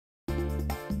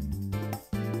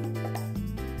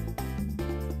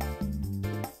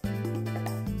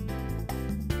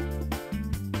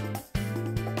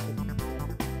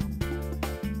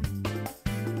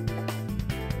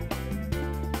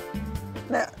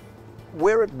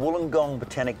We're at Wollongong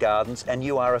Botanic Gardens and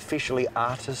you are officially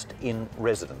artist in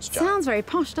residence, Jane. Sounds very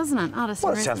posh, doesn't it? Artist in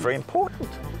Well, it residence. sounds very important.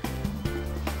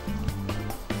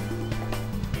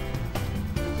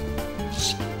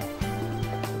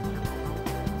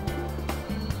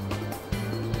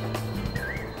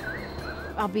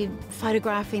 I'll be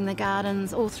photographing the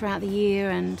gardens all throughout the year,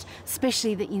 and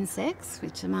especially the insects,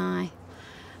 which are my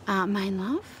main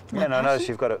love. And I notice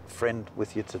you've got a friend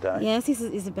with you today. Yes, this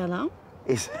is Isabella.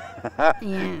 Yes.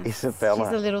 She's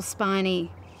Isabella. a little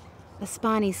spiny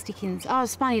spiny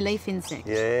leaf insect.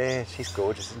 Yeah, she's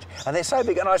gorgeous, isn't she? And they're so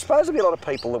big, and I suppose there'd be a lot of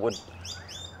people that would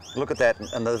look at that,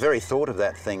 and the very thought of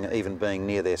that thing even being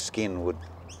near their skin would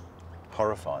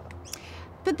horrify them.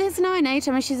 But there's no need to.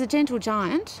 I mean, she's a gentle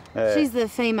giant. Yeah. She's the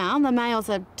female. The males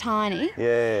are tiny.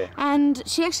 Yeah. And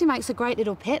she actually makes a great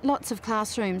little pet. Lots of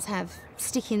classrooms have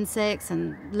stick insects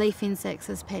and leaf insects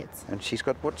as pets. And she's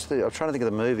got, I'm trying to think of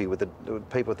the movie with the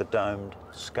people with the domed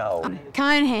skull.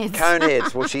 Coneheads.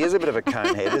 Coneheads. Well, she is a bit of a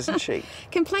conehead, isn't she?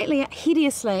 Completely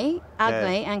hideously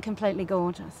ugly and completely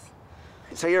gorgeous.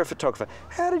 So you're a photographer.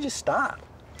 How did you start?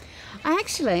 I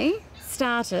actually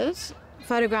started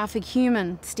photographing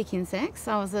human stick insects.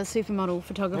 I was a supermodel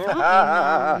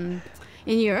photographer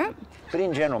in Europe. But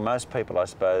in general, most people, I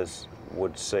suppose,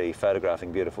 would see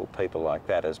photographing beautiful people like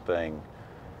that as being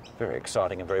very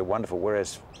exciting and very wonderful,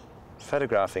 whereas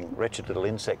photographing wretched little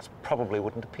insects probably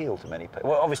wouldn't appeal to many people.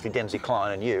 Well, obviously Denzi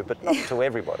Klein and you, but not to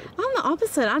everybody. I'm the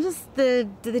opposite.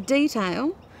 The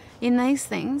detail in these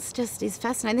things just is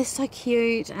fascinating. They're so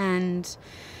cute, and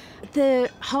the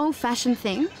whole fashion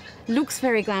thing looks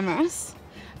very glamorous,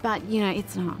 but you know,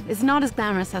 it's not. It's not as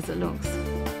glamorous as it looks.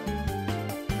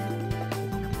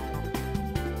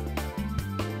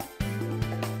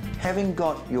 Having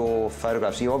got your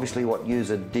photographs, you obviously use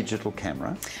a digital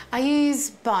camera. I use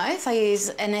both. I use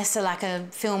an like a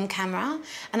film camera,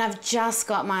 and I've just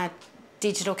got my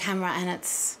digital camera, and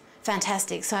it's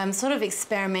fantastic. So I'm sort of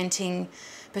experimenting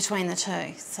between the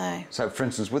two. So for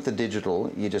instance, with the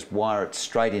digital, you just wire it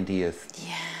straight into your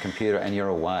computer and you're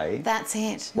away. That's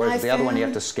it. Whereas no the other one, you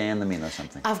film. have to scan them in or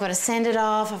something. I've got to send it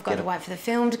off, I've got to wait for the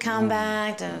film to come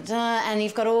back, and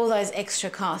you've got all those extra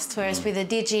costs, whereas with a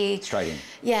digi... Straight in.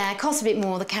 Yeah, it costs a bit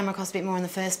more, the camera costs a bit more in the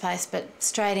first place, but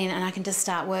straight in and I can just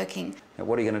start working. Now,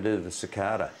 what are you going to do to the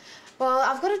cicada? Well,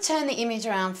 I've got to turn the image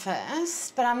around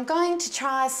first, but I'm going to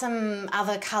try some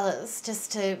other colours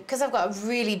because I've got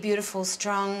really beautiful,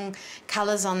 strong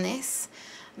colours on this.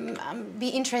 It'd be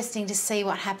interesting to see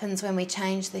what happens when we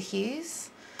change the hues.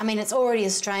 I mean, it's already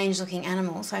a strange-looking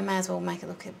animal, so I may as well make it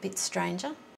look a bit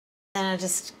stranger. And I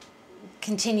just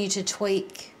continue to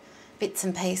tweak bits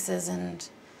and pieces and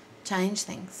change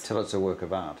things. Till it's a work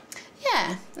of art.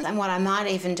 Yeah, and what I might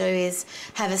even do is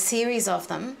have a series of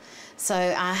them. So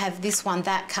I have this one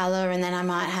that colour, and then I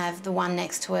might have the one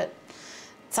next to it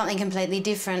something completely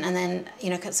different, and then,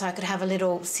 you know, so I could have a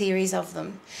little series of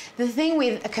them. The thing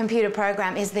with a computer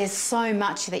program is there's so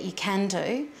much that you can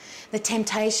do. The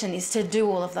temptation is to do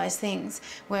all of those things,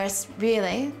 whereas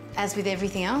really, as with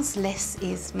everything else, less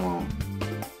is more.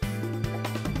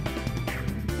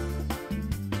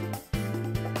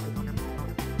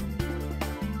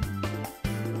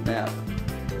 Now,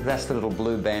 that's the little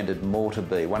blue-banded mortar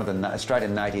bee, one of the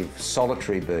Australian native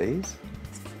solitary bees.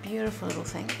 It's a beautiful little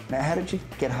thing. Now, how did you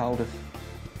get hold of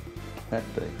that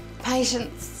bee?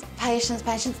 Patience, patience,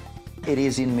 patience. It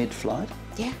is in mid-flight?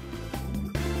 Yeah.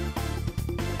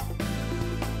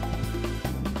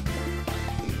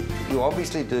 You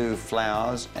obviously do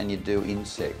flowers and you do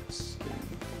insects.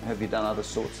 Have you done other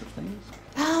sorts of things?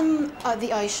 Oh,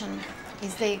 the ocean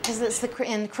is because it's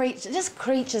just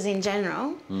creatures in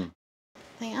general.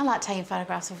 I like taking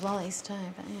photographs of lollies too,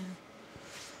 but yeah.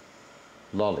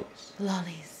 Lollies?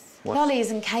 Lollies. What?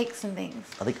 Lollies and cakes and things.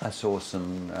 I think I saw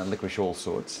some licorice all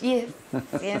sorts. Yes,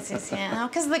 yes, yeah.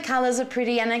 Because the colours are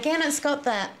pretty, and again, it's got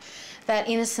that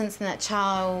innocence and that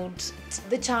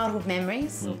the childhood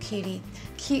memories, little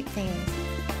cute things.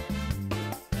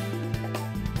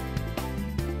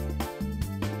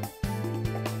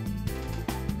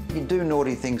 You do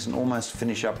naughty things and almost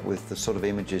finish up with the sort of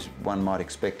images one might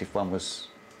expect if one was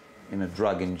in a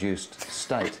drug-induced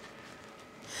state.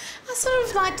 I sort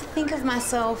of like to think of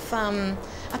myself, I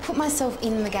put myself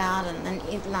in the garden and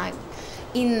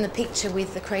in the picture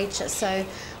with the creature. So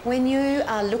when you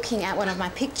are looking at one of my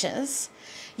pictures,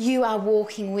 you are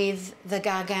walking with the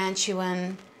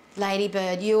gargantuan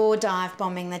ladybird, you're dive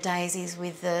bombing the daisies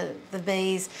with the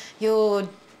bees, you're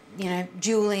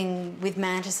dueling with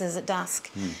mantises at dusk.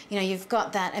 You know, you've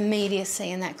got that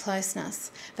immediacy and that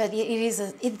closeness. But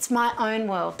it's my own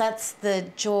world. That's the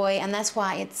joy, and that's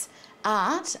why it's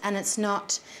art and it's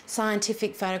not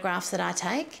scientific photographs that I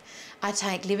take. I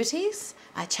take liberties,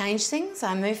 I change things,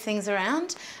 I move things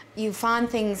around. You find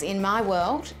things in my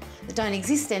world that don't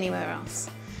exist anywhere else.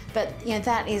 But you know,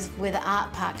 that is where the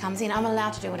art part comes in. I'm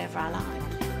allowed to do whatever I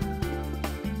like.